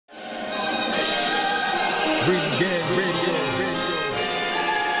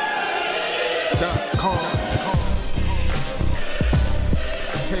RingGangRadio.com.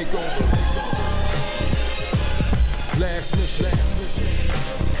 Take over. Last mission.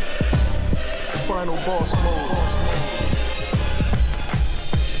 Final boss mode.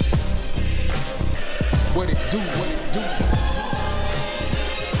 What it do?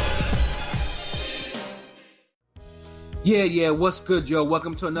 Yeah, what's good, yo?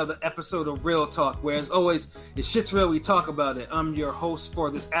 Welcome to another episode of Real Talk, where, as always, it's shit's real, we talk about it. I'm your host for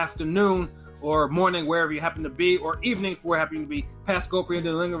this afternoon, or morning, wherever you happen to be, or evening, for happen to be, Pascal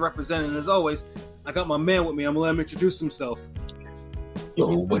Priandalinga representing. As always, I got my man with me. I'm gonna let him introduce himself. Yo,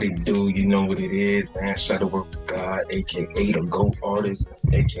 what it do? You know what it is, man. Shadow Work to God, a.k.a. the GOAT artist,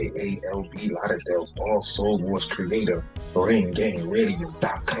 a.k.a. LB Lauderdale, all Soul Wars creator,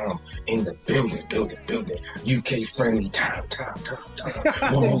 RingGangRadio.com, in the building. UK friendly, time.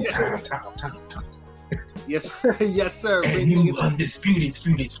 One more time. Yes, yes, sir. And you undisputed.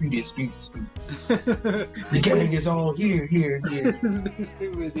 The gang is all here.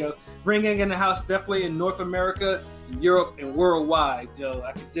 Yo. Ring Gang in the house, definitely in North America, Europe, and worldwide. Yo,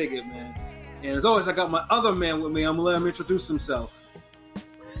 I can dig it, man. And as always, I got my other man with me. I'm gonna let him introduce himself.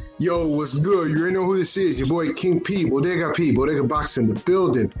 Yo, what's good? You already know who this is. Your boy King P, Bodega Box in the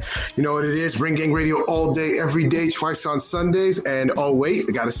building. You know what it is? Ring Gang Radio all day, every day, twice on Sundays. And oh wait,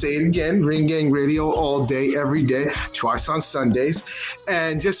 I gotta say it again. Ring Gang Radio all day, every day, twice on Sundays.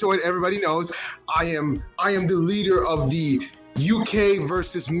 And just so everybody knows, I am the leader of the UK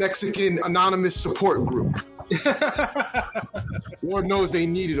versus Mexican anonymous support group. Lord knows they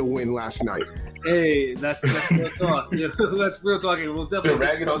needed a win last night. Hey, that's real talk. Yeah, that's real talk. We'll definitely been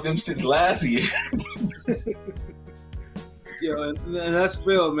ragging on them since last year. And that's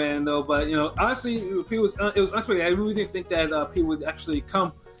real, man. Though, but honestly, it was unexpected. I really didn't think that P would actually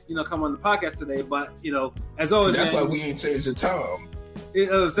come on the podcast today. But as always, so that's man, why we ain't changed the time.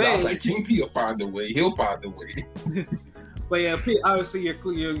 I was like King P will find a way. He'll find a way. But yeah, Pete, obviously you're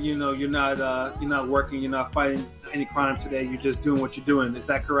not working, you're not fighting any crime today. You're just doing what you're doing. Is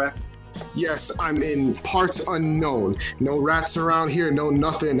that correct? Yes, I'm in parts unknown. No rats around here, no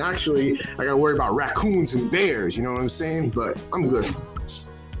nothing. Actually, I gotta worry about raccoons and bears. You know what I'm saying? But I'm good.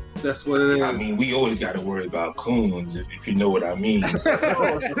 That's what it is. I mean, we always got to worry about coons, if you know what I mean. Of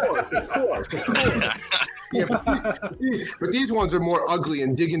course. Yeah, but these ones are more ugly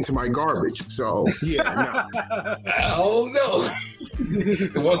and dig into my garbage. So, yeah, no. Oh, no.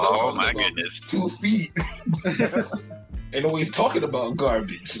 The ones oh, my goodness. 2 feet. And always talking about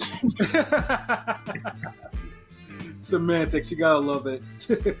garbage. Semantics, you gotta love it.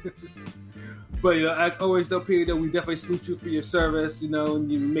 But as always, though, Peter, we definitely salute you for your service.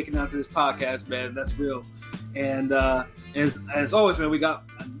 And you making it out to this podcast, man. That's real. And as always, man, we got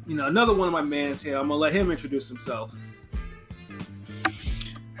another one of my mans here. I'm gonna let him introduce himself.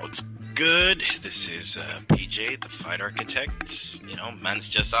 What's good? This is PJ, the Fight Architect. Man's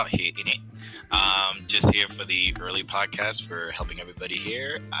just out here in it. Just here for the early podcast for helping everybody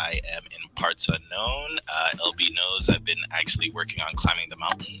here. I am in parts unknown. LB knows I've been actually working on climbing the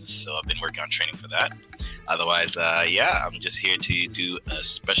mountains, so I've been working on training for that. Otherwise, I'm just here to do a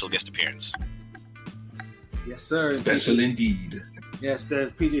special guest appearance. Yes, sir. Special indeed. Yes,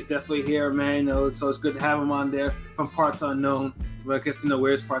 PJ's definitely here, man. So it's good to have him on there from parts unknown. But I guess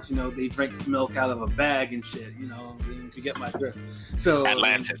where's parts? They drink milk out of a bag and shit. To get my drift. So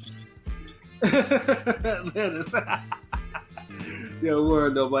Atlantis. Atlantis. Yeah,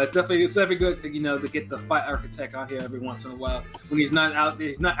 word though, but it's definitely good to to get the Fight Architect out here every once in a while when he's not out there.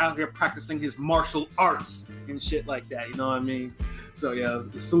 He's not out here practicing his martial arts and shit like that. You know what I mean? So yeah,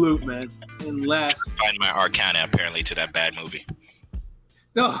 salute, man. And last, find my arcana apparently to that bad movie.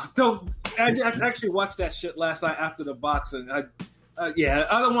 No, don't. I actually watched that shit last night after the boxing. I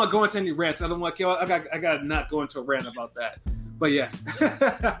don't want to go into any rants. I don't want to. I got to not go into a rant about that. But yes.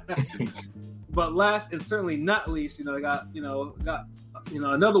 But last and certainly not least, I got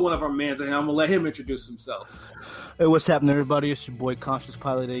another one of our mans, and I'm gonna let him introduce himself. Hey, what's happening, everybody? It's your boy Conscious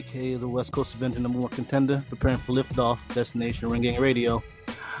Pilot, aka the West Coast Avenger #1 contender, preparing for liftoff, destination Ring Gang Radio.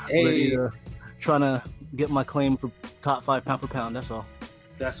 Hey, trying to get my claim for top 5 pound for pound. That's all.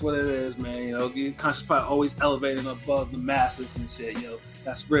 That's what it is, man. Conscious Pilot always elevating above the masses and shit.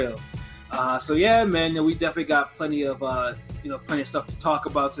 That's real. So yeah, man. We definitely got plenty of stuff to talk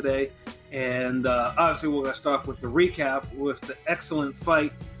about today. And obviously, we're going to start off with the recap with the excellent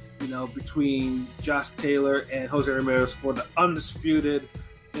fight, between Josh Taylor and Jose Ramirez for the undisputed.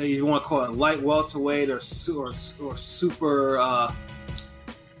 You want to call it light welterweight or super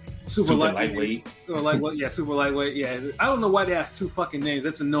Super lightweight. Super lightweight. Yeah, I don't know why they have two fucking names.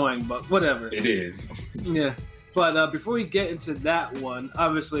 That's annoying, but whatever. It is. Yeah, but before we get into that one,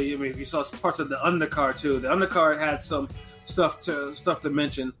 obviously, I mean, if you saw parts of the undercard too, the undercard had some stuff to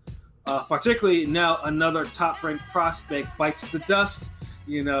mention. Particularly now, another top-ranked prospect bites the dust.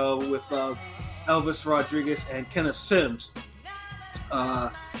 You know, with Elvis Rodriguez and Kenneth Sims.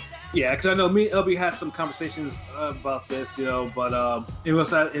 Yeah, because I know me and LB had some conversations about this, you know, but it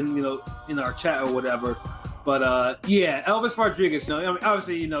was in our chat or whatever. But yeah, Elvis Rodriguez, you know, I mean,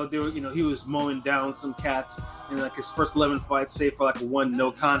 obviously, you know, he was mowing down some cats in like his first 11 fights, save for like a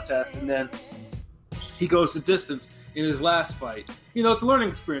 1-no contest, and then he goes the distance in his last fight. You know, it's a learning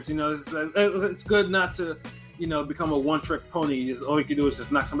experience. You know, it's good not to, you know, become a one-trick pony. All you can do is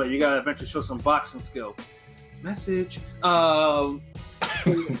just knock somebody. You gotta eventually show some boxing skill. Message.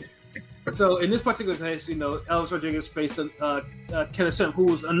 So in this particular case, you know, Elvis Rodriguez faced Kenneth Sims, who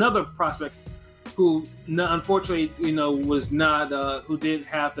was another prospect who, unfortunately, you know, was not, who didn't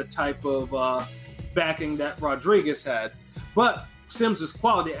have the type of backing that Rodriguez had. But Sims'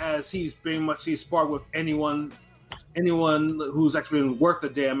 quality, as he's sparred with anyone who's actually been worth a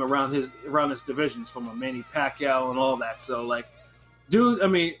damn around his divisions, from a Manny Pacquiao and all that. So, like, dude, I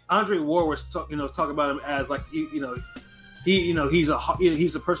mean, Andre Ward was talking about him as like, he's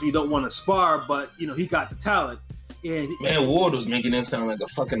a person you don't want to spar, but you know, he got the talent. And man, Ward was making him sound like a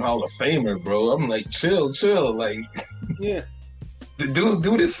fucking Hall of Famer, bro. I'm like, chill, like, yeah, the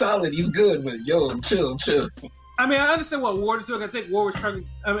dude is solid. He's good, but yo, chill. I mean, I understand what Ward is doing. I think Ward was trying to.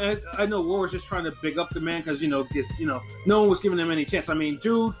 I mean, I know Ward was just trying to big up the man because no one was giving him any chance. I mean,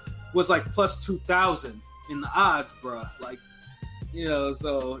 dude was like plus 2,000 in the odds, bro. Like, you know,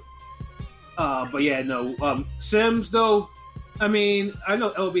 so. But yeah, no. Sims though, I mean, I know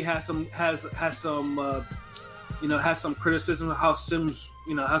LB has some criticism of how Sims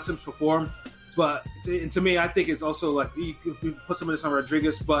performed, but to me, I think it's also like you put some of this on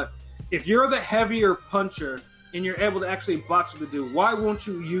Rodriguez. But if you're the heavier puncher and you're able to actually box with the dude, why won't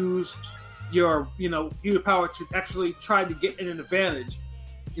you use your power to actually try to get an advantage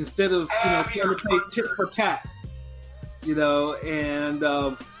instead of trying to play tit for tat, you know?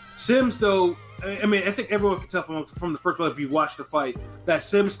 And Sims, though, I mean, I think everyone can tell from the first one, if you watch the fight, that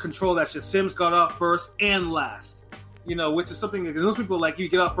Sims controlled that shit. Sims got off first and last, you know, which is something because most people like you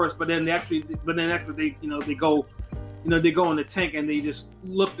get off first, but then they go in the tank and they just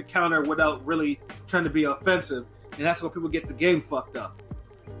look to counter without really trying to be offensive, and that's where people get the game fucked up.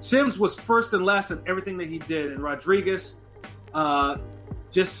 Sims was first and last in everything that he did, and Rodriguez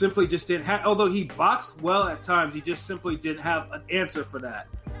just didn't have. Although he boxed well at times, he just simply didn't have an answer for that.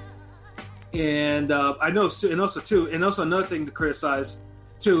 And I know, and also another thing to criticize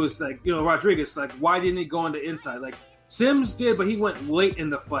too is like, you know, Rodriguez, like, why didn't he go on the inside? Like Sims did, but he went late in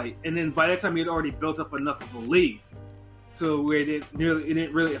the fight, and then by that time he had already built up enough of a lead, so it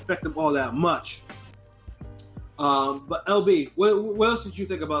didn't really affect him all that much. But LB, what else did you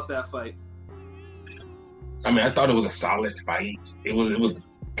think about that fight? I mean, I thought it was a solid fight. It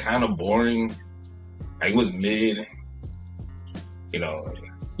was kind of boring. Like, it was mid, you know.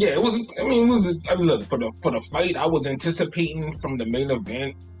 Yeah, it was. I mean, look, for the fight, I was anticipating from the main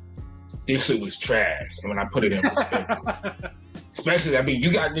event, this shit was trash. And when I put it in perspective, especially, I mean,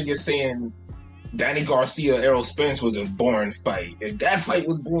 you got niggas saying Danny Garcia, Errol Spence was a boring fight. If that fight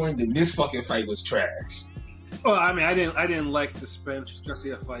was boring, then this fucking fight was trash. Well, I mean, I didn't like the Spence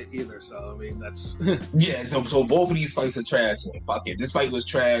Garcia fight either. So I mean, that's yeah. So both of these fights are trash. Fuck it, this fight was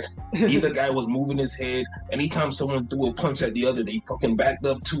trash. Either guy was moving his head. Anytime someone threw a punch at the other, they fucking backed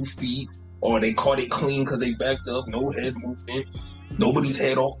up 2 feet, or they caught it clean because they backed up. No head movement. Nobody's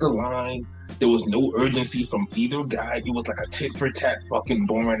head off the line. There was no urgency from either guy. It was like a tit for tat fucking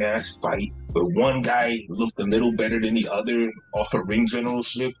boring ass fight. But one guy looked a little better than the other off of ring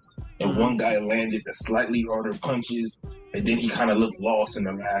generalship. And one guy landed the slightly harder punches, and then he kind of looked lost in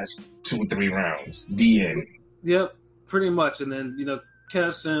the last 2-3 rounds. The end. Yep, pretty much. And then, you know,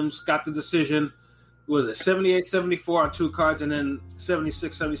 Kenneth Sims got the decision. Was it 78-74 on 2 cards, and then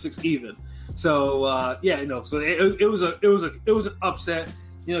 76-76 even. So yeah, you know, so it was an upset.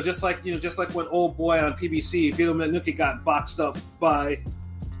 You know, just like when old boy on PBC, Vito Mednuki got boxed up by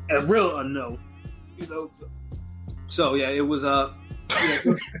a real unknown. You know, so yeah, it was yeah.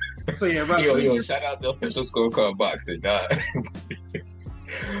 So yeah, right. Yo, shout out the official scorecard boxing.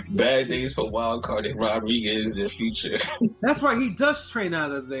 Bad days for Wildcard and Rodriguez in the future. That's right, he does train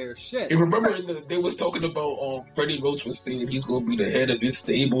out of there. Shit. You remember they was talking about Freddie Roach was saying he's gonna be the head of this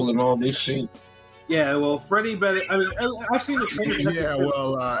stable and all this shit. Yeah, well, Freddie better. I mean, I've seen the change. Yeah,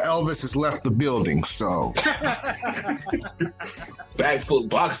 well, Elvis has left the building, so Back foot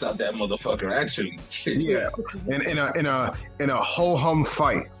boxed out that motherfucker. Actually, shit. yeah, in a ho hum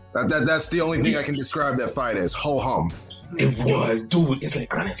fight. That's the only thing I can describe that fight as, ho hum. It was, dude. It's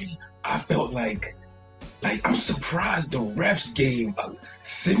like, honestly, I felt like I'm surprised the refs gave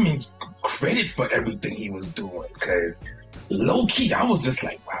Simmons credit for everything he was doing, because low key, I was just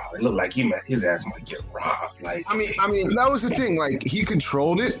like, wow, it looked like his ass might get robbed. Like, I mean, that was the thing. Like, he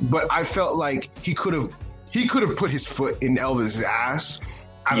controlled it, but I felt like he could have put his foot in Elvis's ass.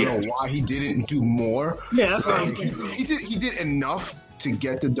 I don't know why he didn't do more. Yeah, that's what he did enough to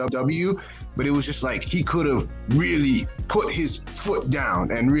get the W, but it was just like he could have really put his foot down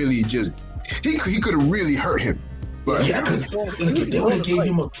and really just he could have really hurt him. But yeah, because if they would have gave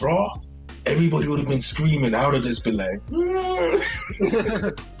him a draw, everybody would have been screaming. I would have just been like,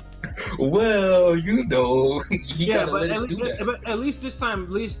 well, you know, but at least this time,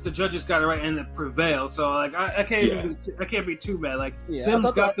 at least the judges got it right and it prevailed. So like, I can't be too bad. Like, Sims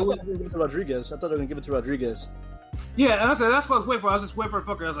got the win. Rodriguez. I thought they were gonna give it to Rodriguez. Yeah, and that's what I was waiting for. I was just waiting for a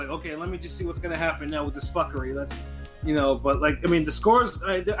fucker. I was like, okay, let me just see what's gonna happen now with this fuckery. Let's, but like, I mean, the scores.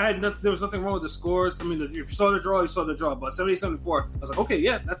 There was nothing wrong with the scores. I mean, if you saw the draw, you saw the draw. But 70-74, I was like, okay,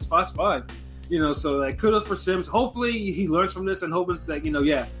 yeah, that's fine. So like, kudos for Sims. Hopefully, he learns from this and hoping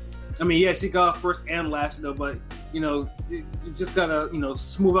that I mean, yes, he got off first and last, but you just gotta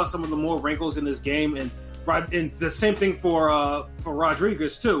smooth out some of the more wrinkles in this game, and the same thing for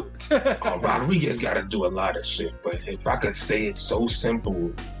Rodriguez too. Rodriguez got to do a lot of shit, but if I could say it so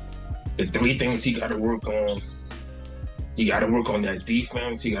simple, the three things he got to work on. He got to work on that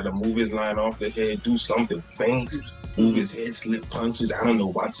defense. He got to move his line off the head, do something feints, move his head, slip punches. I don't know,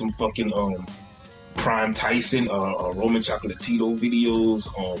 watch some fucking Prime Tyson, Roman Chocolatito videos.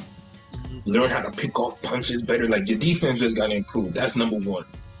 Learn how to pick off punches better. Like, your defense just got to improve. That's number one.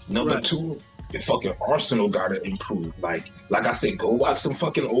 Number two, your fucking arsenal got to improve. Like I said, go watch some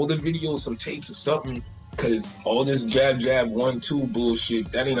fucking older videos, some tapes or something. Because all this jab, 1-2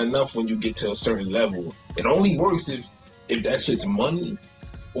 bullshit, that ain't enough when you get to a certain level. It only works if that shit's money,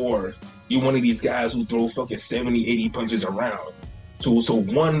 or you're one of these guys who throw fucking 70, 80 punches around. So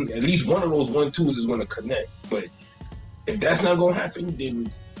at least one of those 1-2s is going to connect. But if that's not going to happen,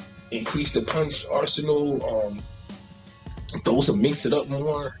 then increase the punch arsenal, those to mix it up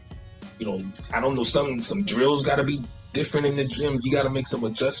more. I don't know, some drills got to be different in the gym. You got to make some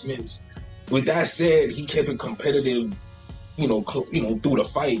adjustments. With that said, he kept it competitive, through the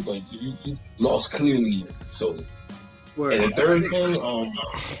fight, but he lost clearly. So, and the third thing,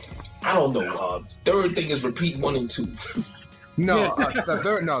 I don't know. Third thing is repeat 1 and 2.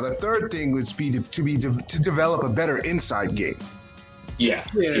 The third thing was to develop a better inside game. Yeah.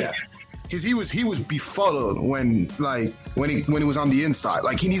 Because he was befuddled when he was on the inside.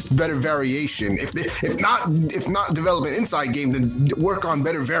 Like, he needs better variation. If not develop an inside game, then work on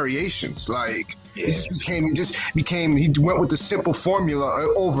better variations. Like, he went with the simple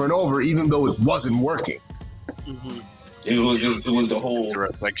formula over and over, even though it wasn't working. Mm-hmm. It was the whole,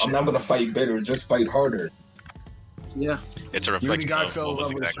 I'm not gonna fight better, just fight harder. Yeah. It's a reflection of what was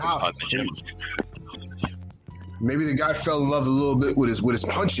exactly causing the gym. Maybe the guy fell in love a little bit with his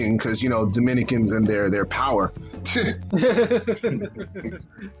punching, because Dominicans and their power.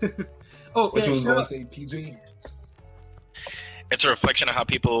 What you was gonna say, PJ? It's a reflection of how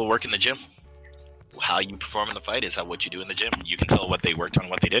people work in the gym. How you perform in the fight is what you do in the gym. You can tell what they worked on,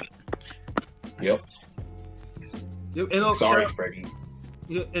 what they didn't. Yep. Sorry, Freddie.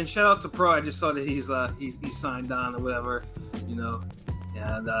 And shout out to Pro. I just saw that he's signed on or whatever,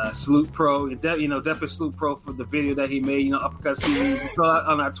 And salute Pro. Definitely salute Pro for the video that he made. Uppercut season.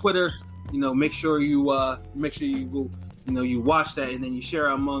 On our Twitter. Make sure you you watch that, and then you share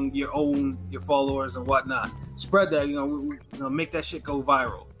it among your followers and whatnot. Spread that. Make that shit go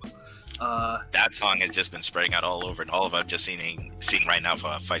viral. That song has just been spreading out all over, and all of I'm just seeing right now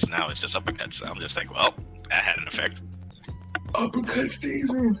for Fights Now is just uppercuts. I'm just like, well, that had an effect. Uppercut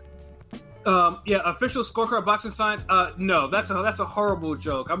season. Official scorecard boxing science. No, that's a horrible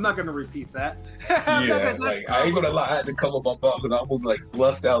joke. I'm not gonna repeat that. I ain't gonna lie. I had to cover my mouth, and I was like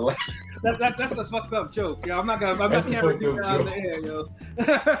blessed out loud. That's a fucked up joke. I'm not gonna repeat that on the air, yo.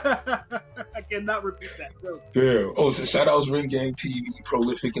 I cannot repeat that joke. Damn. Oh, so shout outs Ring Gang TV,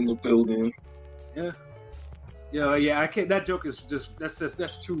 prolific in the building. Yeah. I can't. That joke is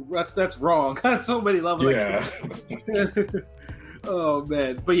that's too. That's wrong on so many levels. Yeah. Oh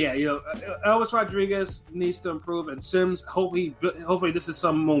man, but yeah, Elvis Rodriguez needs to improve, and Sims hopefully this is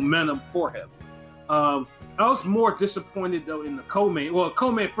some momentum for him. I was more disappointed though in the co-main. Well,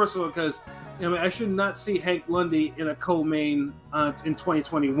 co-main first of all because I mean, I should not see Hank Lundy in a co-main in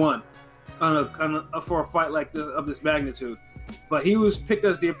 2021 for a fight like this of this magnitude. But he was picked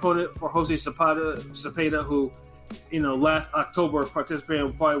as the opponent for Jose Zepeda, who, last October participated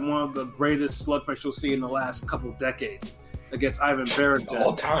in probably one of the greatest slugfights you'll see in the last couple decades against Ivan Baranchyk.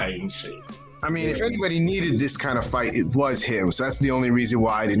 All time shit. I mean, if anybody needed this kind of fight, it was him. So that's the only reason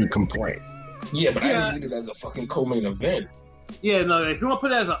why I didn't complain. Yeah, but I didn't need it as a fucking co-main event. Yeah, no, if you want to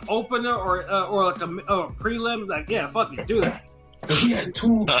put it as an opener or like a prelim, like, yeah, fuck it, do that. Because we had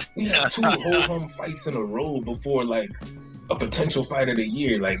two ho-hum fights in a row before, like, a potential fight of the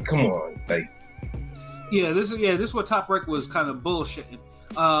year. Like, come on. Like, this is what Top Rank was kind of bullshitting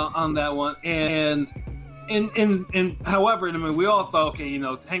on that one. And however, I mean, we all thought, okay,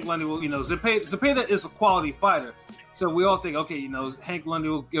 Hank Lundy will, Zepeda is a quality fighter. So we all think, okay, Hank Lundy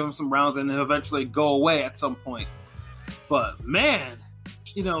will give him some rounds and he'll eventually go away at some point. But man,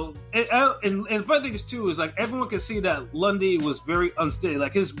 and the funny thing is too is like everyone can see that Lundy was very unsteady.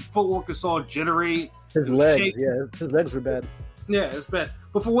 Like his footwork is all jittery. His legs were bad. Yeah, it's bad.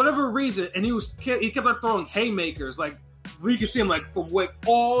 But for whatever reason, and he kept on throwing haymakers. Like you can see him like from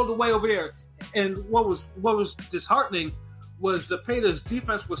all the way over there. And what was disheartening was Zepeda's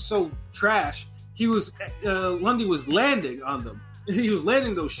defense was so trash. Lundy was landing on them. He was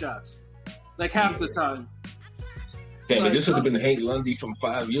landing those shots like half the time. Damn it, this would have been Hank Lundy from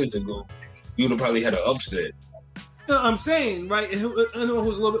 5 years ago. You would have probably had an upset. I'm saying, right? I know it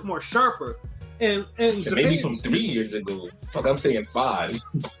was a little bit more sharper. And maybe from 3 years ago. Fuck, I'm saying 5.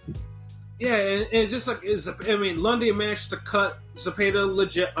 Yeah, and it's just like, Lundy managed to cut Zepeda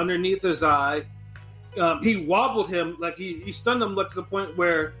legit underneath his eye. He wobbled him, like he stunned him, like to the point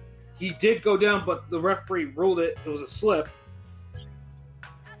where he did go down, but the referee ruled it was a slip.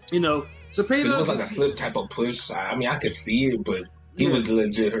 Zepeda, it was like a slip type of push. I mean, I could see it, but he was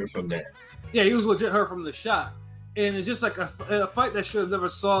legit hurt from that. Yeah, he was legit hurt from the shot, and it's just like a fight that should have never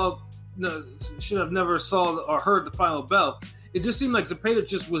saw or heard the final bell. It just seemed like Zepeda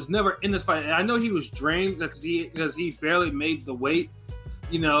just was never in this fight, and I know he was drained because he barely made the weight,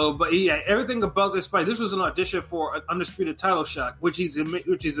 But everything about this fight. This was an audition for an undisputed title shot, which is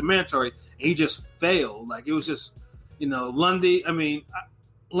a mandatory, and he just failed. Like it was just, Lundy.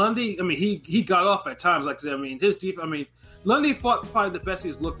 Lundy, he got off at times. Like his defense. Lundy fought probably the best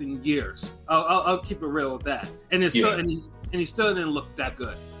he's looked in years. I'll keep it real with that. And he still didn't look that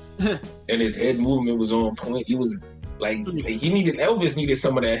good. And his head movement was on point. He was like Elvis needed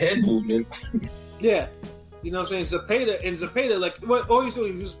some of that head movement. Yeah, you know what I'm saying. Zepeda, like what all he's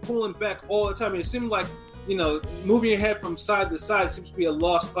doing, he was pulling back all the time. And it seemed like moving your head from side to side seems to be a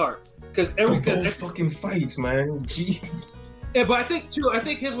lost art because every fucking fights, man. Jeez. Yeah, but I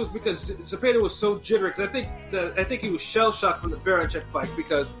think his was because Zepeda was so jittery. Because I think he was shell shocked from the Baranchyk fight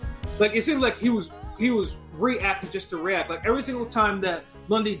because, like, it seemed like he was reacting just to react. Like every single time that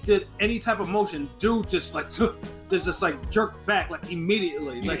Lundy did any type of motion, dude just jerked back like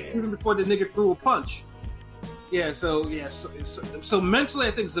immediately, like even before the nigga threw a punch. Yeah, so mentally,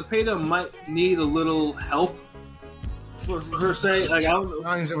 I think Zepeda might need a little help for her say. Like I don't know.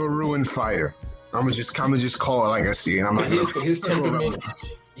 Signs of a ruined fighter. I'm gonna just call it like I see it. I'm not for his temperament,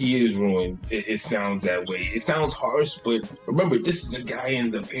 he is ruined. It sounds that way. It sounds harsh, but remember, this is a guy in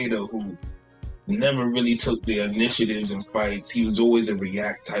Zepeda who never really took the initiatives in fights. He was always a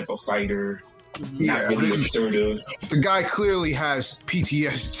react type of fighter. Not really assertive. The guy clearly has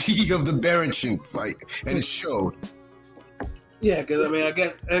PTSD of the Baranchyk fight, and it showed. Yeah, because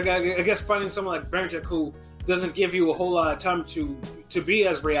I guess finding someone like Baranchyk who doesn't give you a whole lot of time to be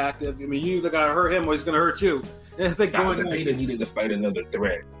as reactive. You either gotta hurt him or he's gonna hurt you. Zepeda needed to fight another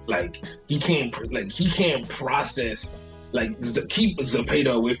threat. Like he can't process. Like keep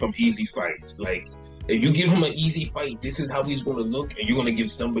Zepeda away from easy fights. Like if you give him an easy fight, this is how he's gonna look, and you're gonna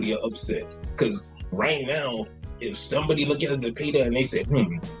give somebody an upset. Because right now, if somebody look at Zepeda and they say,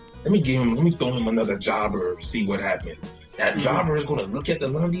 let me throw him another jobber, see what happens. That jobber is gonna look at the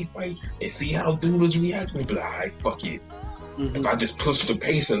Lundy fight and see how dude was reacting and be like, all right, fuck it. If I just push the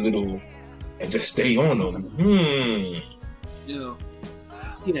pace a little and just stay on him,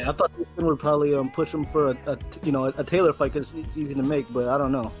 Yeah, I thought this one would probably push him for a Taylor fight because it's easy to make, but I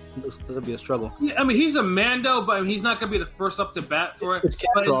don't know. It'll be a struggle. Yeah, he's a Mando, but he's not gonna be the first up to bat for it. It's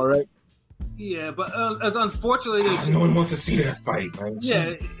Castro, right? Yeah, but unfortunately, no one wants to see that fight, man.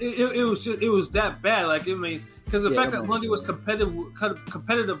 Yeah, it was that bad. Like because the fact that Lundy was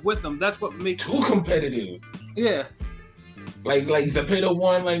competitive with him, that's what makes too competitive. Yeah, like Zepeda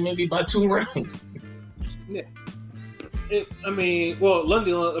won like maybe by 2 rounds. Yeah. Lundy.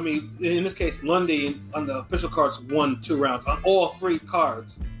 In this case, Lundy on the official cards won 2 rounds on all 3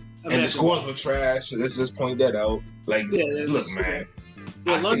 cards. And the scores were trash. So let's just point that out. Like, look, man.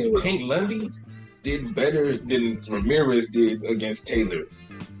 I say Pink Lundy did better than Ramirez did against Taylor.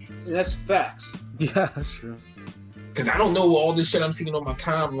 And that's facts. Yeah, that's true. Because I don't know all this shit I'm seeing on my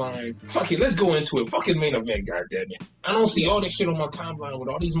timeline. Fuck it, let's go into it. Fucking main event, goddammit. I don't see all this shit on my timeline with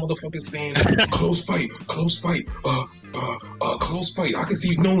all these motherfuckers saying close fight, close fight. I can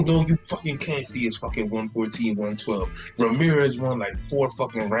see, no, you fucking can't see it's fucking 114, 112. Ramirez won like 4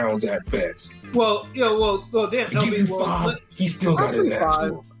 fucking rounds at best. Well, damn. Give you 5, he still got his ass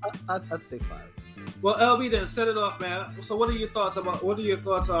whooped. I'd say 5. Well, LB, then set it off, man. So what are your thoughts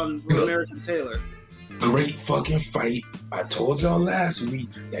on Ramirez and Taylor? Great fucking fight. I told y'all last week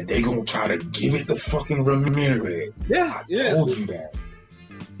that they gonna try to give it to fucking Ramirez. I told you that.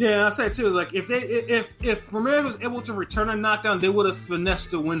 Yeah, I said too. Like if Ramirez was able to return a knockdown, they would have finessed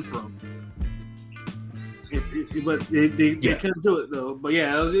the win from. But they couldn't do it though. But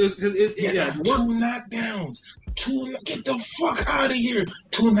yeah, it was 2 knockdowns. Get the fuck out of here.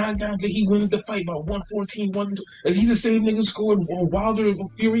 2 knockdowns and he wins the fight by 114, 1. Is he the same nigga scored Wilder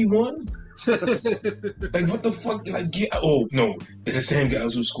Fury 1? Like what the fuck? No, they're the same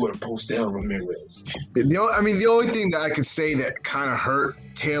guys who scored Postel Ramirez. The only thing that I could say that kind of hurt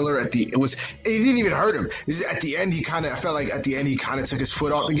Taylor it didn't even hurt him. It was at the end, I felt like at the end he kind of took his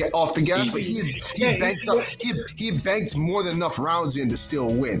foot off the gas, but he had banked more than enough rounds in to still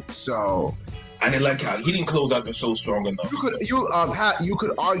win. So. I didn't like how he didn't close out the show strong enough. You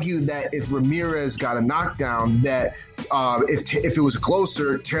could argue that if Ramirez got a knockdown, that if it was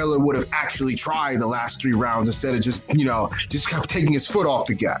closer, Taylor would have actually tried the last 3 rounds instead of just kept taking his foot off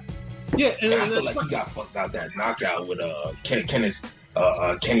the gas. Yeah, and I feel like he got fucked out that knockout with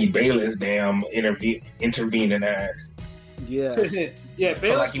Kenny Bayless damn intervening ass. Yeah, I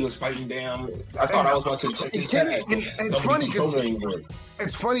felt like he was fighting damn. I thought I was about to take his tag. It's funny because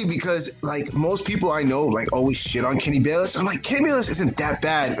it's funny because like most people I know like always shit on Kenny Bayless. I'm like, Kenny Bayless isn't that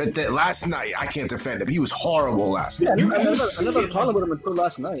bad. But that last night I can't defend him. He was horrible last night. I never talked about him until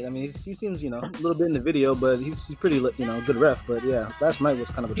last night. I mean, he seems a little bit in the video, but he's pretty good ref. But yeah, last night was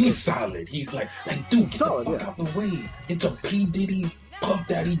kind of he's solid. He's like dude, get solid, the fuck out the way. It's a P Diddy Puff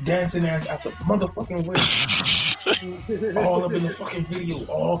Daddy dancing ass out the motherfucking way. All up in the fucking video.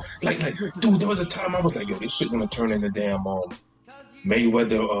 All like dude, there was a time I was like, yo, this shit gonna turn into damn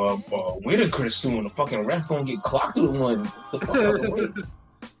Mayweather Whitaker soon. The fucking ref gonna get clocked with one. The fuck out of the way.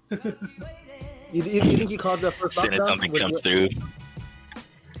 You think he caused that first knockdown? As soon as something comes through.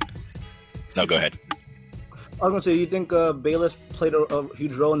 No, go ahead. I was gonna say, you think Bayless played a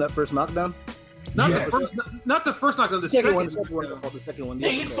huge role in that first knockdown? Not the first knockdown, the second one. The second one. Yeah,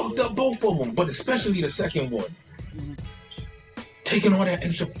 he fucked up both of them, but especially the second one. Mm-hmm. Taking all that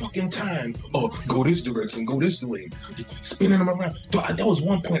extra fucking time. Oh, go this direction, go this way. Spinning them around. That was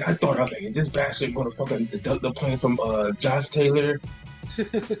one point I thought, I was like, is this bastard going to fucking deduct the plane from Josh Taylor?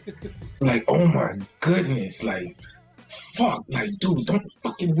 Like, oh my goodness. Like, fuck. Like, dude, don't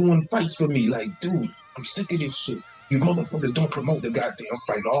fucking ruin fights for me. Like, dude, I'm sick of this shit. You motherfuckers don't promote the goddamn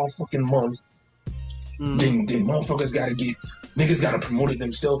fight all fucking month. Then motherfuckers niggas gotta promote it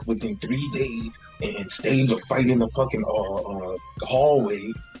themselves within 3 days and stage a fight in the fucking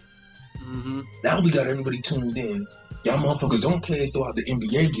hallway. Mm-hmm. Now we got everybody tuned in. Y'all motherfuckers don't play it throughout the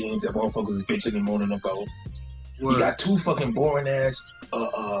NBA games that motherfuckers is bitching and moaning about. We got 2 fucking boring ass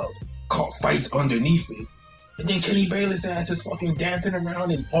fights underneath it. And then Kenny Bayless ass is fucking dancing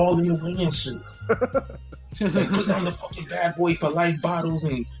around and all in the ring and shit. And put on the fucking bad boy for life bottles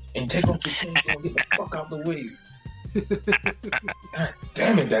and take off the chain and get the fuck out the way. God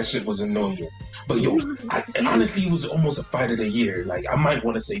damn it, that shit was annoying. But yo, honestly, it was almost a fight of the year. Like, I might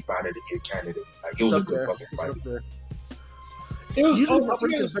want to say fight of the year candidate. Like, it was a good fucking fight. It was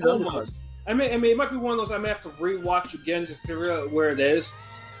almost. I mean, it might be one of those I may have to rewatch again just to figure out where it is.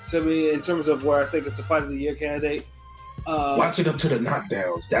 To me, in terms of where I think it's a fight of the year candidate. Watch it up to the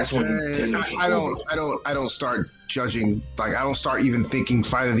knockdowns. That's when I don't start judging. Like, I don't start even thinking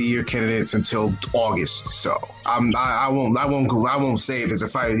fight of the year candidates until August. So I won't say if it's a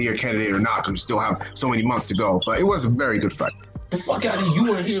fight of the year candidate or not because we still have so many months to go. But it was a very good fight. The fuck out of you!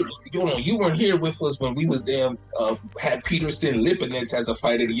 You weren't here. You weren't here with us when we was had Peterson Lipinets as a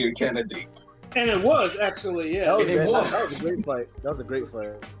fight of the year candidate. And it was actually, yeah. That was a great fight. That was a great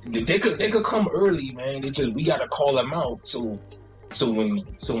fight. They could come early, man. It's just we gotta call them out. So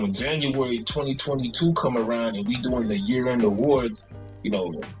when January 2022 come around and we doing the year-end awards, we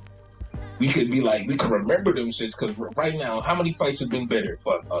could remember them shits. Because right now, how many fights have been better?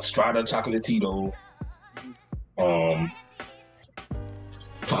 Fuck, Strada Chocolatito,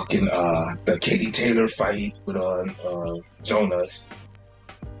 fucking the Katie Taylor fight with Jonas.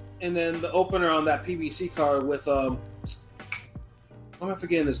 and then the opener on that PBC card with why am I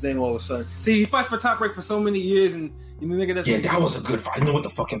forgetting his name all of a sudden? See, he fights for Top Rank for so many years, and you think that's that was a good fight. I know what the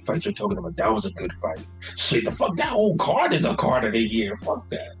fucking fight you're talking about. That was a good fight. Shit, the fuck, that whole card is a card of the year. Fuck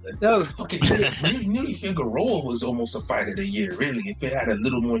that. Fucking Neri Figueroa was almost a fight of the year, really, if it had a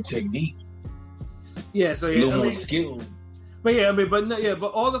little more technique. Yeah, so a little more skill. But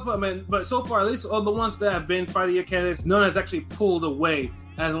all the but so far, at least all the ones that have been fight of the year candidates, none has actually pulled away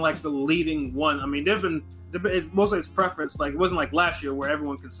as in like the leading one. I mean, mostly it's preference. Like it wasn't like last year where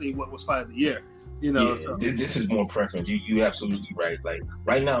everyone could see what was fight of the year. You know, so. This is more preference. You absolutely right. Like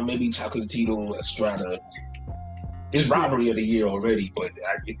right now, maybe Chocolatito Estrada is robbery of the year already, but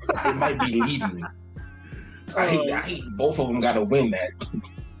it might be leading. I hate both of them. Got to win that.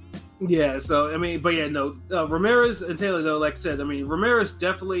 Yeah. So I mean, but yeah, no. Ramirez and Taylor, though, like I said, I mean, Ramirez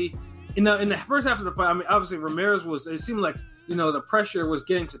definitely. In the first half of the fight, I mean, obviously Ramirez was. It seemed like the pressure was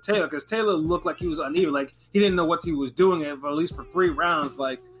getting to Taylor because Taylor looked like he was uneven, like he didn't know what he was doing at least for 3 rounds,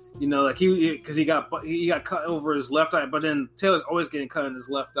 like. Like because he got cut over his left eye, but then Taylor's always getting cut in his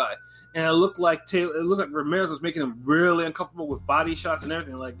left eye, and it looked like Ramirez was making him really uncomfortable with body shots and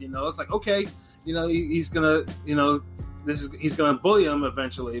everything. Like it's like okay, he's gonna he's gonna bully him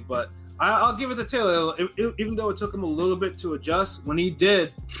eventually, but I'll give it to Taylor, even though it took him a little bit to adjust. When he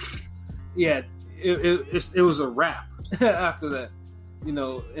did, yeah, it was a wrap after that,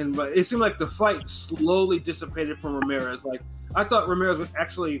 but it seemed like the fight slowly dissipated from Ramirez, like. I thought Ramirez would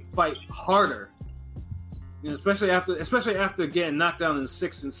actually fight harder, especially after getting knocked down in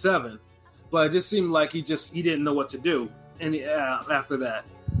 6 and 7. But it just seemed like he didn't know what to do, and after that,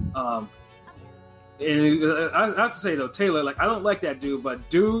 and I have to say though, Taylor, like I don't like that dude, but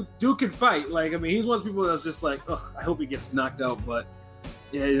dude can fight. Like I mean, he's one of the people that's just like, ugh, I hope he gets knocked out, but.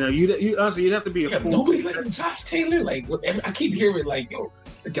 Yeah, you honestly, you'd have to be a fool. Nobody likes Josh Taylor. Like, I keep hearing, like, yo,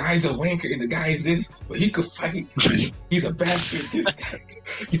 the guy's a wanker and the guy's this, but he could fight. He's a bastard. This guy,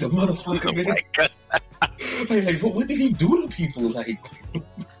 he's a motherfucker. Like, what did he do to people? Like,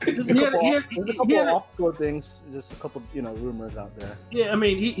 there's a couple off-court things, just a couple, rumors out there. Yeah, I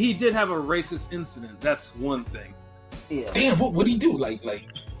mean, he did have a racist incident. That's one thing. Yeah. Damn, what did he do? Like,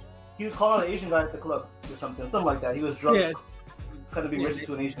 he was calling an Asian guy at the club or something like that. He was drunk. Yeah. Kind of be racist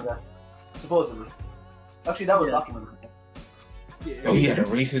to an Asian guy, supposedly. Actually, that was documented. Yeah. Oh, he had a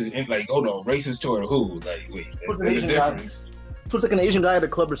racist, racist toward who? Like, wait, there's a difference. It was like an Asian guy at a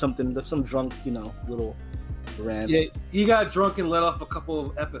club or something. There's some drunk, little rant. Yeah, he got drunk and let off a couple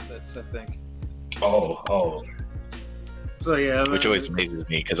of epithets, I think. Oh. So yeah, which always amazes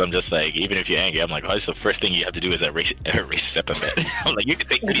me because I'm just like, even if you're angry, I'm like, oh, it's the first thing you have to do is a racist epithet. I'm like, you can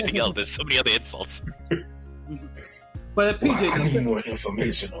take anything else. There's so many other insults. But PJ, I need more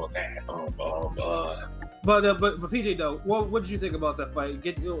information on that. But PJ though, what did you think about that fight?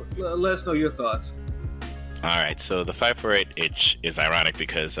 Let us know your thoughts. All right, so the fight for it is ironic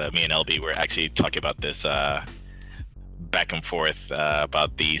because me and LB were actually talking about this back and forth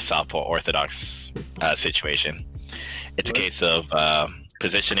about the Southpaw Orthodox situation. It's a case of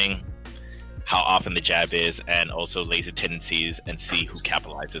positioning, how often the jab is, and also lazy tendencies, and see who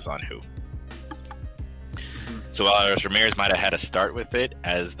capitalizes on who. So Ramirez might have had a start with it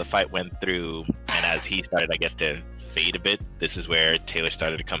as the fight went through, and as he started, I guess, to fade a bit, this is where Taylor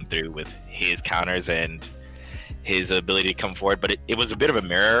started to come through with his counters and his ability to come forward. But it was a bit of a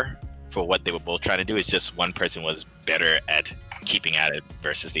mirror for what they were both trying to do. It's just one person was better at keeping at it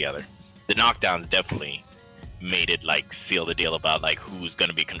versus the other. The knockdowns definitely made it seal the deal about who's going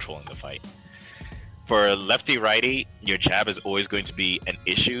to be controlling the fight. For lefty-righty, your jab is always going to be an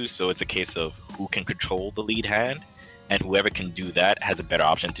issue, so it's a case of who can control the lead hand, and whoever can do that has a better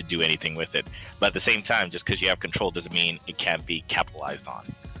option to do anything with it. But at the same time, just because you have control doesn't mean it can't be capitalized on.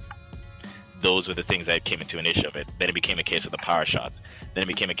 Those were the things that came into an issue of it. Then it became a case of the power shots. Then it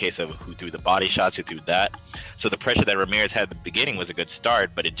became a case of who threw the body shots, who threw that. So the pressure that Ramirez had at the beginning was a good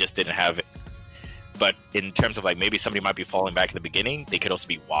start, but it just didn't have it. But in terms of maybe somebody might be falling back at the beginning, they could also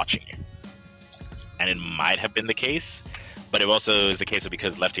be watching you. And it might have been the case, but it also is the case of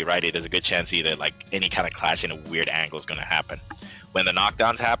because lefty-righty, there's a good chance either any kind of clash in a weird angle is going to happen. When the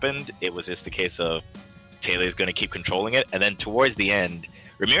knockdowns happened, it was just the case of Taylor's going to keep controlling it, and then towards the end,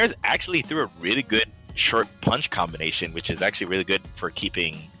 Ramirez actually threw a really good short punch combination, which is actually really good for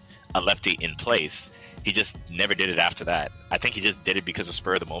keeping a lefty in place. He just never did it after that. I think he just did it because of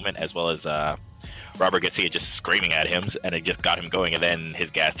spur of the moment, as well as Robert Garcia just screaming at him, and it just got him going, and then his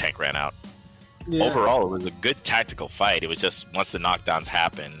gas tank ran out. Yeah. Overall, it was a good tactical fight. It was just once the knockdowns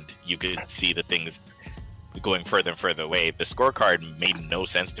happened, you could see the things going further and further away. The scorecard made no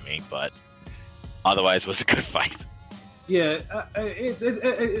sense to me, but otherwise it was a good fight. Yeah,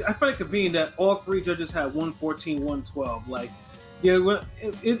 I find it convenient that all three judges had 114, 112. Like, yeah,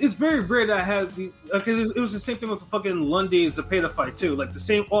 it's very rare that I had because it was the same thing with the fucking Lundy and Zepeda fight too. Like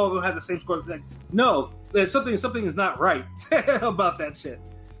all of them had the same score. Like, no, there's something is not right about that shit.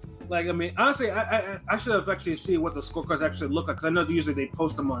 Like, I mean, honestly, I should have actually seen what the scorecards actually look like because I know usually they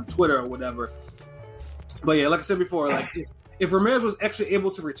post them on Twitter or whatever. But yeah, like I said before, like if Ramirez was actually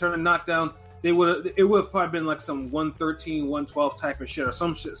able to return a knockdown, it would have probably been like some 113, 112 type of shit or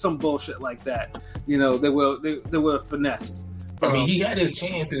some bullshit like that. You know, they would have finessed. I mean, he had his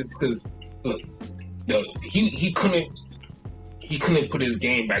chances because look, he couldn't put his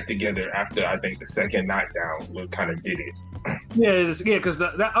game back together after I think the second knockdown was kind of did it. Yeah, because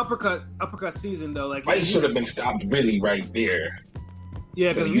that uppercut season though, like fight should have been stopped really right there.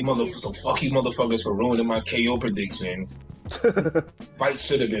 Yeah, because fuck you motherfuckers for ruining my KO prediction. Fight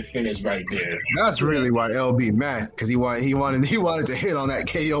should have been finished right there. That's really why LB mad because he wanted to hit on that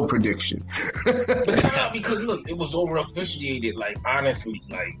KO prediction. But it's not because look, it was over officiated. Like honestly,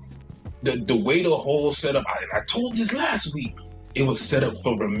 like the way the whole setup. I told this last week. It was set up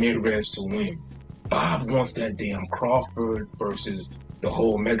for Ramirez to win. Bob wants that damn Crawford versus the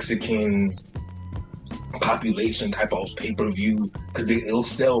whole Mexican population type of pay-per-view because it'll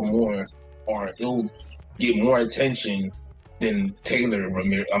sell more or it'll get more attention than Taylor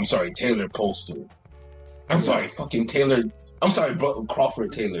Postal. I'm sorry, fucking Taylor. I'm sorry,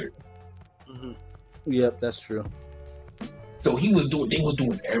 Crawford Taylor. Mm-hmm. Yep, that's true. So they was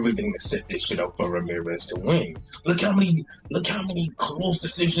doing everything to set this shit up for Ramirez to win. Look how many close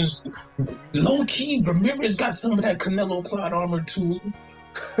decisions. Low key, Ramirez got some of that Canelo plot armor too.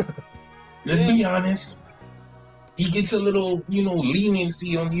 Let's be honest. He gets a little,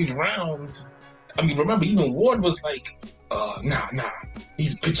 leniency on these rounds. I mean, remember, even Ward was like, nah.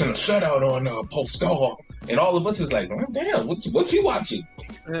 He's pitching a shutout on Postal, and all of us is like, oh, damn, what you watching?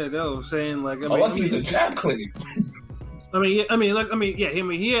 Yeah, that was saying like, he's a jab clinic. He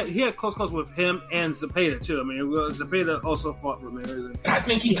had close calls with him and Zepeda too. I mean, Zepeda also fought Ramirez. I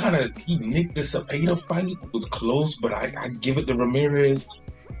think he nicked the Zepeda fight. It was close, but I give it to Ramirez.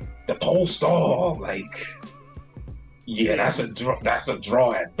 The Postal, like, yeah, that's a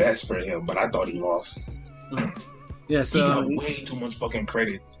draw at best for him. But I thought he lost. Yeah, so he got way too much fucking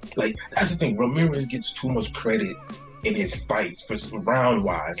credit. Like that's the thing. Ramirez gets too much credit in his fights for round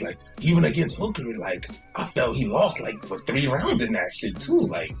wise. Like even against Hooker, like I felt he lost like for 3 rounds in that shit too.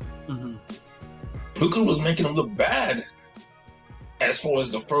 Like Hooker was making him look bad as far as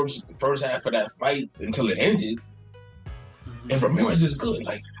the first half of that fight until it ended. And Ramirez is good.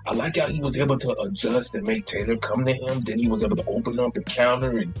 Like I like how he was able to adjust and make Taylor come to him. Then he was able to open up the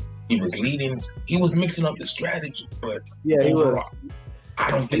counter and he was leading. He was mixing up the strategy, but yeah, he was.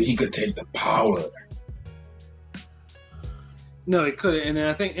 I don't think he could take the power. No, he couldn't. And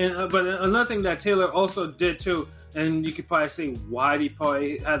I think, but another thing that Taylor also did too, and you could probably say why he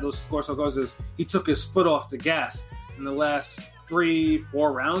probably had those scores so close is he took his foot off the gas in the last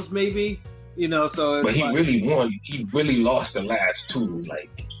 3-4 rounds, maybe. So. But he really won. He really lost the last 2.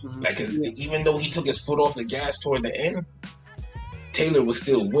 Even though he took his foot off the gas toward the end, Taylor was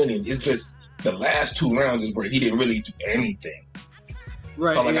still winning. It's just the last 2 rounds is where he didn't really do anything.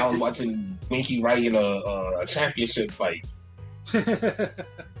 Right. Felt like I was watching Winky Wright in a championship fight.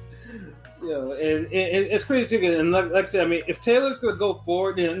 It's crazy too. And like I said, I mean, if Taylor's gonna go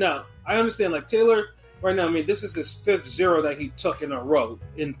forward, now I understand. Like Taylor, right now, I mean, this is his 5th 0 that he took in a row,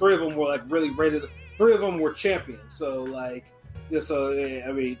 and 3 of them were like really rated. 3 of them were champions. So like, he's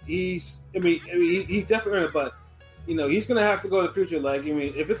definitely earned it, but he's gonna have to go in the future. Like, I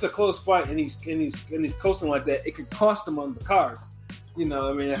mean, if it's a close fight and he's coasting like that, it could cost him on the cards. None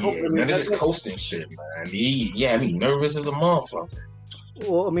of this coasting shit, man. He nervous as a motherfucker.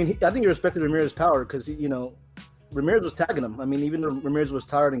 Well, I mean, I think he respected Ramirez's power because Ramirez was tagging him. I mean, even though Ramirez was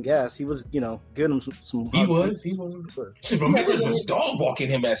tired and gassed, he was giving him some. He was. Shit, Ramirez was dog walking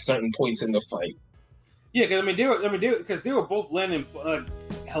him at certain points in the fight. Yeah, because they were both landing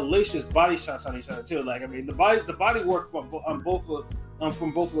hellacious body shots on each other too. Like, I mean, the body work from both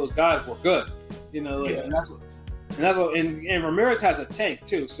of those guys were good. And that's what Ramirez has a tank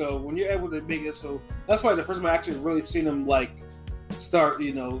too. So when you're able to make it, so that's why the first time I actually really seen him start,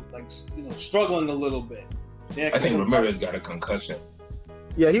 struggling a little bit. Yeah, I think Ramirez got a concussion.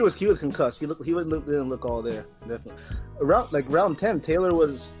 Yeah, he was concussed. He didn't look all there. Definitely. Round 10, Taylor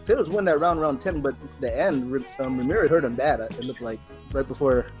was winning that round 10, but the end, Ramirez hurt him bad. It looked like right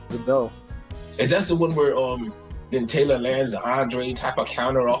before the bell. And that's the one where then Taylor lands an Andre type of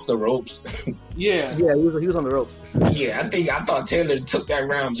counter off the ropes. Yeah, he was on the ropes. Yeah, I thought Taylor took that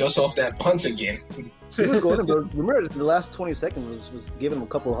round just off that punch again. He was going in, but Ramirez, the last 20 seconds was giving him a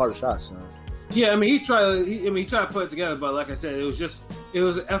couple of harder shots. You know? Yeah, I mean, he tried to put it together, but like I said, it was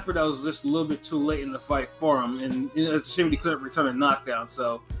an effort that was just a little bit too late in the fight for him, and it's a shame he couldn't return a knockdown.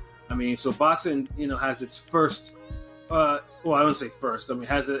 So, I mean, boxing, has its first, I wouldn't say first. I mean,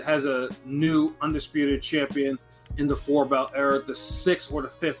 has a new undisputed champion in the 4-bout era, the 6th or the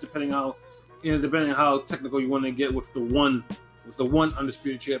 5th, depending on how technical you want to get with the one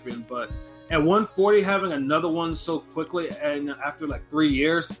undisputed champion. But at 140, having another one so quickly and after like 3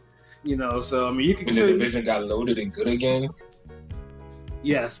 years. So I mean, you can when the division got loaded and good again.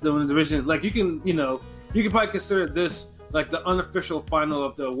 Yes, the division, like you can probably consider this like the unofficial final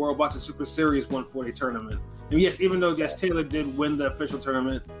of the World Boxing Super Series 140 tournament. And yes, even though Taylor did win the official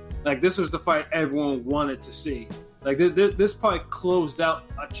tournament, like this was the fight everyone wanted to see. Like this probably closed out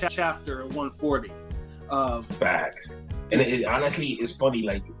a chapter at 140. Facts, and it honestly, it's funny.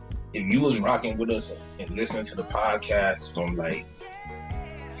 Like if you was rocking with us and listening to the podcast from like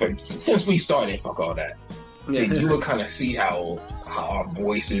since we started, fuck all that. Then you would kind of see how our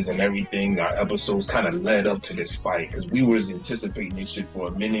voices and everything, our episodes kind of led up to this fight because we was anticipating this shit for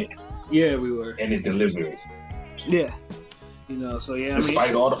a minute. Yeah, we were, and it delivered. Yeah, So yeah,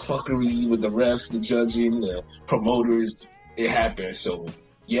 despite all the fuckery with the refs, the judging, the promoters, it happened. So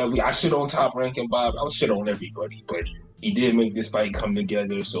yeah, I shit on Top Ranking Bob. I was shit on everybody, but he did make this fight come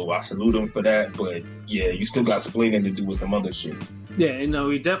together. So I salute him for that. But yeah, you still got splaining to do with some other shit. Yeah,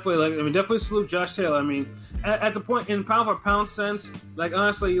 we definitely salute Josh Taylor. I mean, at the point in pound for pound sense, like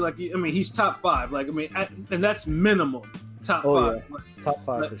honestly, he's top 5. Like and that's minimum top 5. Yeah. Top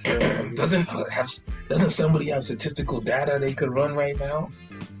 5 for sure. Doesn't somebody have statistical data they could run right now?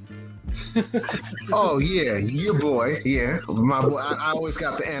 Oh yeah, your boy. Yeah, my boy. I always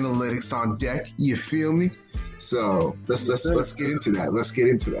got the analytics on deck. You feel me? So let's get into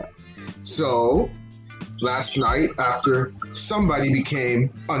that. So. Last night, after somebody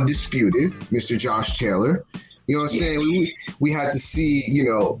became undisputed, Mr. Josh Taylor, you know what I'm saying? We had to see,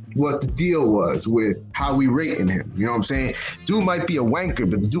 what the deal was with how we rating him. You know what I'm saying? Dude might be a wanker,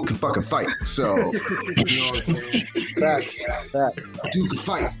 but the dude can fucking fight. So, you know what I'm saying? Dude can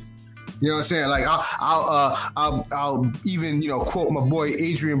fight. You know what I'm saying? Like I'll even quote my boy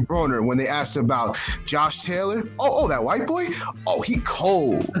Adrian Broner when they asked about Josh Taylor. Oh, that white boy. Oh, he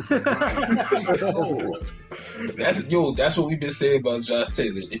cold. He cold. That's what we've been saying about Josh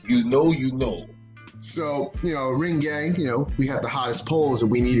Taylor. If you know, you know. So Ring Gang, we had the hottest polls,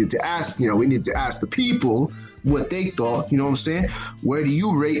 and we needed to ask. We needed to ask the people what they thought. You know what I'm saying? Where do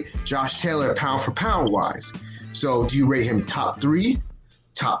you rate Josh Taylor pound for pound wise? So do you rate him top 3?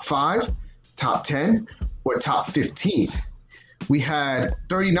 Top 5, top 10, or top 15? We had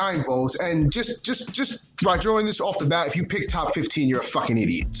 39 votes, and just by drawing this off the bat, if you pick top 15, you're a fucking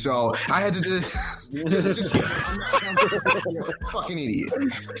idiot. So I had to you're a fucking idiot.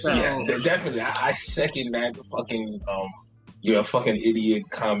 So, yeah, definitely. I second that fucking you're a fucking idiot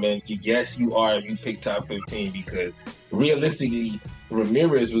comment. Yes, you are. You pick top 15 because realistically,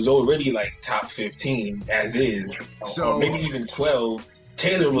 Ramirez was already like top 15 as is, or maybe even 12.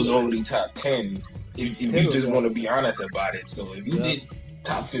 Taylor was already top 10 if you just want to be honest about it. So if you did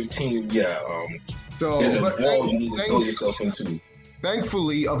top 15, so there's a wall you need to throw yourself into.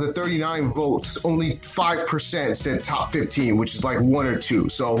 Thankfully, of the 39 votes, only 5% said top 15, which is like 1 or 2.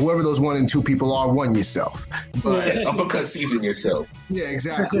 So whoever those 1 and 2 people are, won yourself. But uppercut season yourself. Yeah,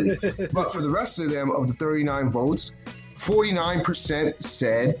 exactly. But for the rest of them, of the 39 votes, 49%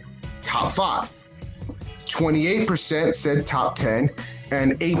 said top 5. 28% said top 10,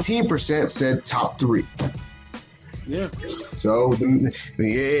 and 18% said top 3. Yeah. So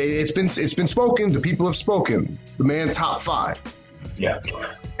it's been spoken. The people have spoken. The man top 5. Yeah.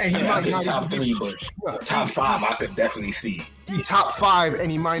 And he might not top 3, but top 5 I could definitely see. He top 5,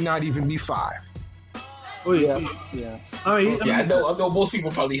 and he might not even be 5. Oh yeah. I know most people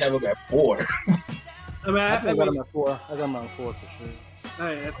probably have him at 4. I think I got him at 4. I got him at 4 for sure.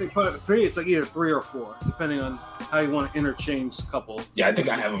 I think part of 3, it's like either 3 or 4, depending on how you want to interchange a couple. Yeah, I think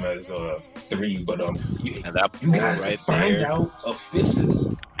I have him as 3, but you guys right can find there. out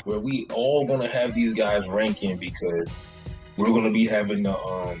officially where we all gonna have these guys ranking because we're gonna be having the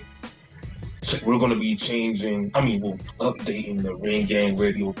we're gonna be changing. We're updating the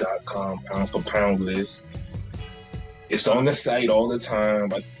ringgangradio.com pound for pound list. It's on the site all the time.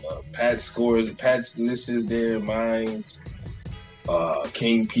 Like Pat's list is there, mine's.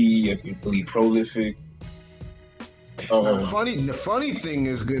 King P, I believe Prolific. The funny thing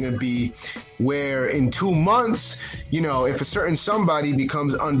is going to be where in 2 months, if a certain somebody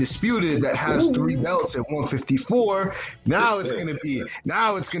becomes undisputed that has 3 belts at 154, now it's going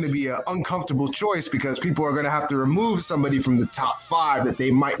to be an uncomfortable choice because people are going to have to remove somebody from the top 5 that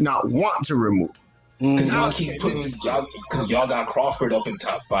they might not want to remove. Because y'all keep putting because y'all got Crawford up in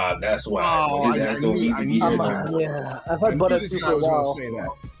top 5. That's why. His ass don't need to be there. Yeah, I've had Bud at 2 for a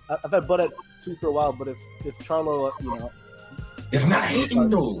while. I've had Bud at 2 for a while, but if Charlo, it's not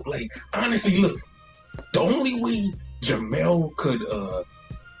hating though. Like honestly, look, the only way Jamel could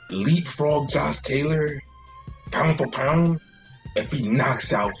leapfrog Josh Taylor pound for pound if he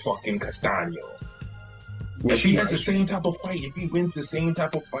knocks out fucking Castaño. If he has the same type of fight, if he wins the same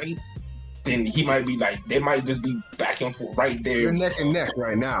type of fight, then he might be like, they might just be back and forth right there. They're neck and neck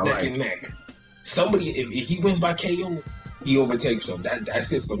right now. Neck and neck. Somebody, if he wins by KO, he overtakes him.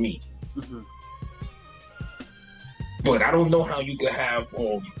 That's it for me. Mm-hmm. But I don't know how you could have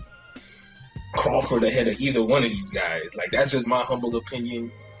Crawford ahead of either one of these guys. Like, that's just my humble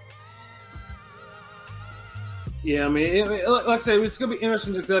opinion. Yeah, I mean, like I said, it's going to be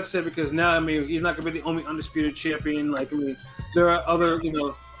interesting, like I said, because now, I mean, he's not going to be the only undisputed champion. Like, I mean, there are other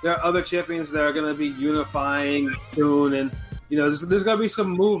champions that are going to be unifying soon, and there's going to be some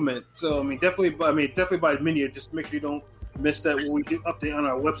movement. So I mean, definitely by mini, just make sure you don't miss that when we do update on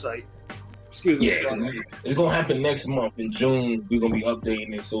our website. Excuse me. Yeah, it's going to happen next month in June. We're going to be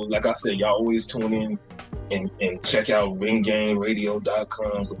updating it. So like I said, y'all always tune in and check out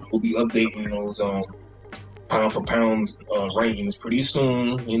ringgameradio.com. We'll be updating those pound for pound rankings pretty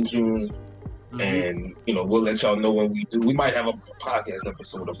soon in June. Mm-hmm. And we'll let y'all know when we do. We might have a podcast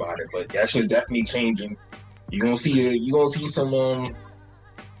episode about it, but that shit's definitely changing. You're gonna see some movement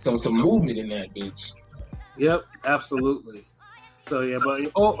in that bitch. Yep, absolutely. So yeah,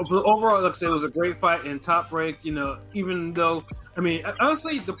 but overall, like I said, it was a great fight and Top Rank. Even though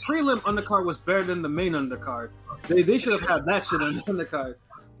honestly, the prelim undercard was better than the main undercard. They should have had that shit on the undercard.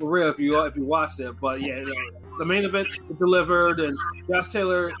 For real, if you watched it, but yeah, the main event delivered, and Josh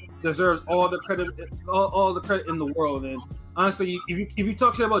Taylor deserves all the credit in the world. And honestly, if you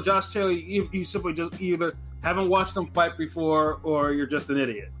talk shit about Josh Taylor, you simply just either haven't watched him fight before, or you're just an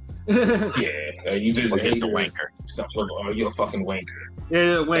idiot. Yeah, you just a wanker. Or you're a fucking wanker.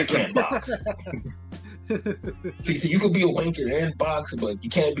 Yeah, wanker. Can't box. See, you could be a wanker and box, but you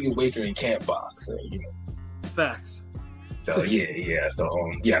can't be a wanker and can't box. Facts. So yeah. So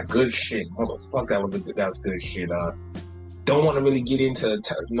good shit. Motherfuck, that was good shit. Don't want to really get into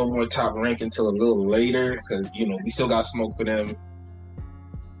no more Top Rank until a little later because we still got smoke for them.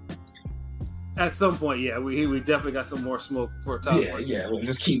 At some point, yeah, we definitely got some more smoke for Top Rank. Yeah. Well,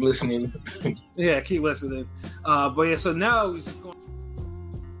 just keep listening. Yeah, keep listening. But yeah, so now he's just going.